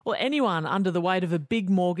Well, anyone under the weight of a big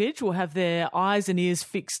mortgage will have their eyes and ears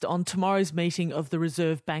fixed on tomorrow's meeting of the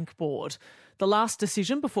Reserve Bank Board. The last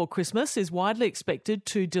decision before Christmas is widely expected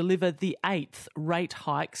to deliver the 8th rate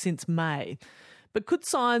hike since May. But could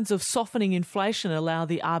signs of softening inflation allow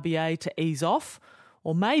the RBA to ease off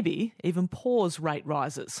or maybe even pause rate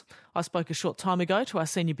rises? I spoke a short time ago to our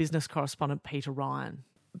senior business correspondent, Peter Ryan.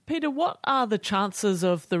 Peter, what are the chances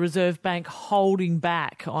of the Reserve Bank holding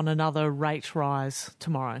back on another rate rise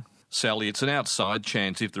tomorrow? Sally, it's an outside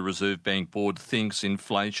chance if the Reserve Bank Board thinks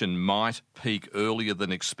inflation might peak earlier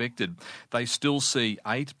than expected. They still see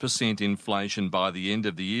 8% inflation by the end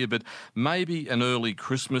of the year, but maybe an early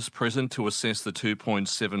Christmas present to assess the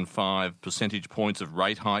 2.75 percentage points of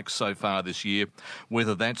rate hikes so far this year,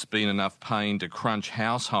 whether that's been enough pain to crunch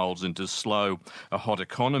households and to slow a hot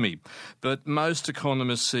economy. But most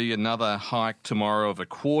economists see another hike tomorrow of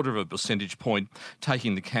 1/4 percentage point,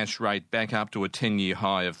 taking the cash rate back up to a 10-year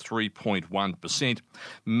high of 3.1%,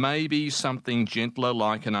 maybe something gentler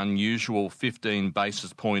like an unusual 15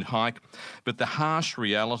 basis point hike, but the harsh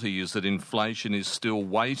reality is that inflation is still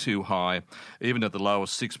way too high, even at the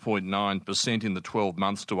lowest 6.9% in the 12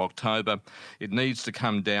 months to October. It needs to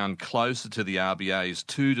come down closer to the RBA's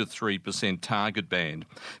 2 to 3% target band.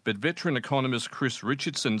 But veteran economist Chris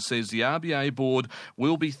Richardson says the RBA board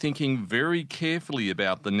will be thinking very carefully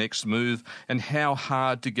about the next move and how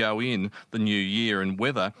hard to go in the new year and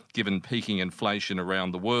whether, given peaking inflation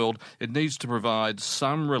around the world, it needs to provide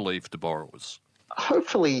some relief to borrowers.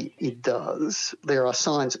 Hopefully it does. There are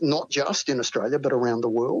signs, not just in Australia, but around the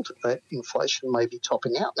world, that inflation may be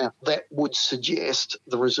topping out. Now, that would suggest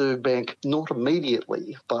the Reserve Bank, not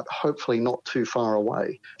immediately, but hopefully not too far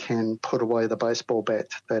away, can put away the baseball bat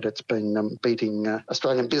that it's been beating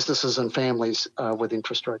Australian businesses and families with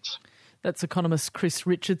interest rates. That's economist Chris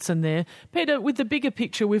Richardson there. Peter, with the bigger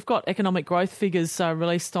picture, we've got economic growth figures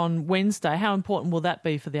released on Wednesday. How important will that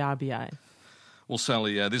be for the RBA? Well,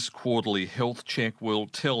 Sally, this quarterly health check will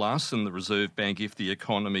tell us and the Reserve Bank if the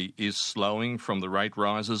economy is slowing from the rate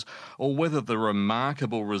rises or whether the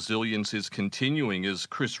remarkable resilience is continuing, as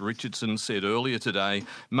Chris Richardson said earlier today,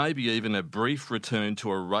 maybe even a brief return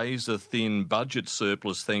to a razor-thin budget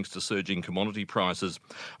surplus thanks to surging commodity prices.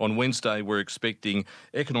 On Wednesday, we're expecting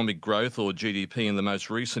economic growth, or GDP, in the most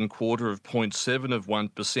recent quarter of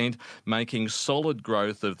 0.7%, making solid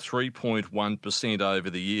growth of 3.1% over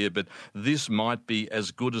the year, but this might be as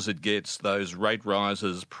good as it gets. Those rate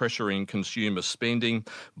rises pressuring consumer spending,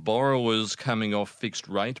 borrowers coming off fixed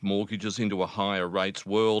rate mortgages into a higher rates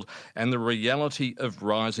world, and the reality of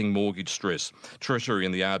rising mortgage stress. Treasury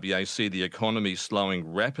and the RBA see the economy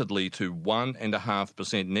slowing rapidly to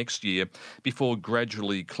 1.5% next year before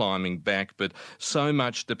gradually climbing back. But so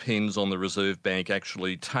much depends on the Reserve Bank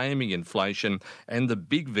actually taming inflation and the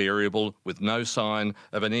big variable with no sign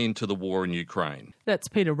of an end to the war in Ukraine. That's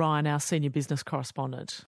Peter Ryan, our senior business correspondent.